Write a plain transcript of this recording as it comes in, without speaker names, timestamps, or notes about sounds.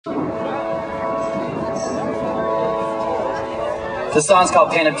The song's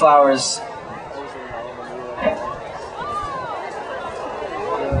called Painted Flowers.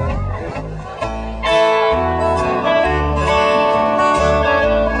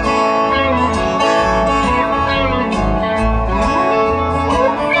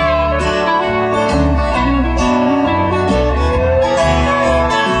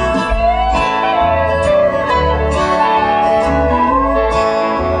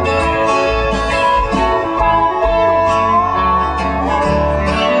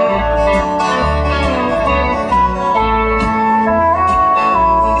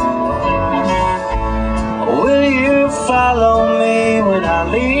 Follow me when I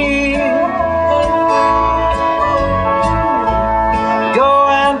leave. Go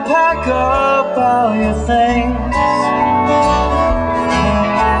and pack up all your things.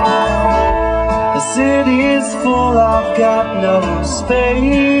 The city's full, I've got no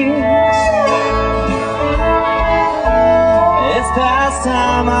space. It's past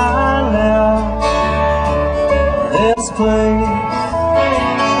time I left this place.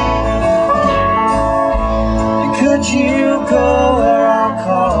 Could you go where I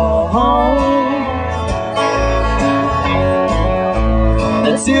call home?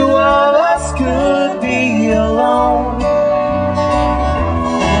 The two of us could be alone.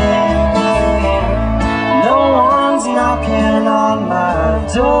 No one's knocking on my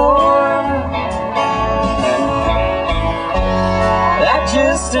door. That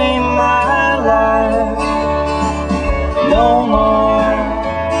just ain't my life no more.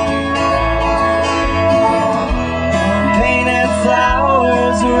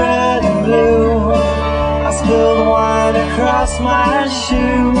 Red and blue, I spilled wine across my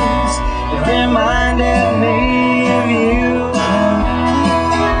shoes. It reminded me of you.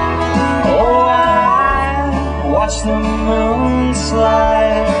 Oh, I watched the moon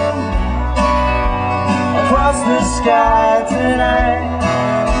slide across the sky tonight.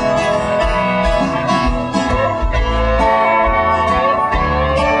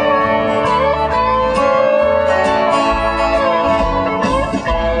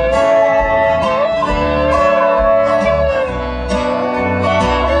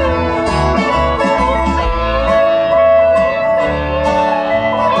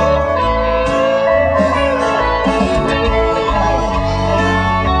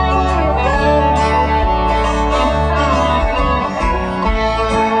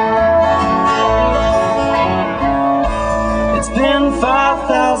 It's been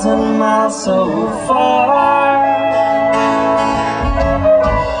 5,000 miles so far.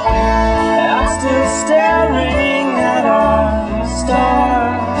 I'm still staring at our star.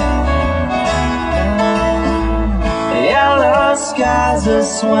 The yellow sky's a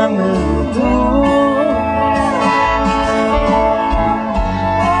swimming pool.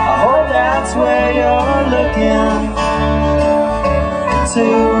 I hope that's where you're looking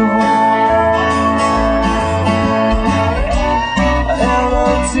too.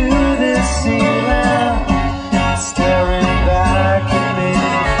 To this ceiling, staring back at me.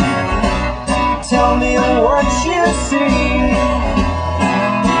 Tell me what you see.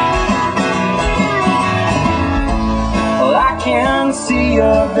 Well, I can see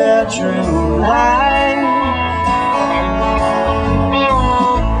your bedroom light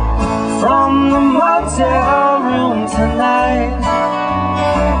from the motel room tonight.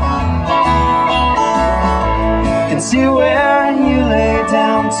 Can see where you lay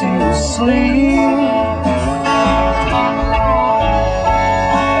down to sleep.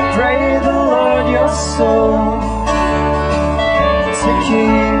 I pray the Lord your soul to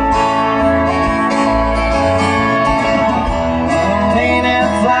keep. Painted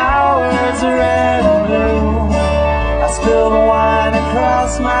flowers red and blue, I spilled wine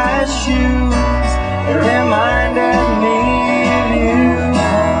across my shoes. It reminded me of you.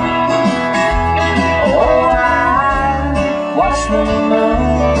 Watch the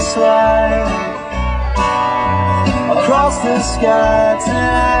moon slide across the sky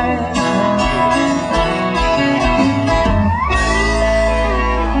tonight.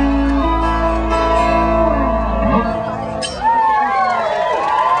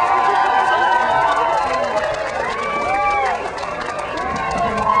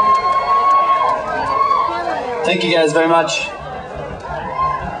 Thank you guys very much.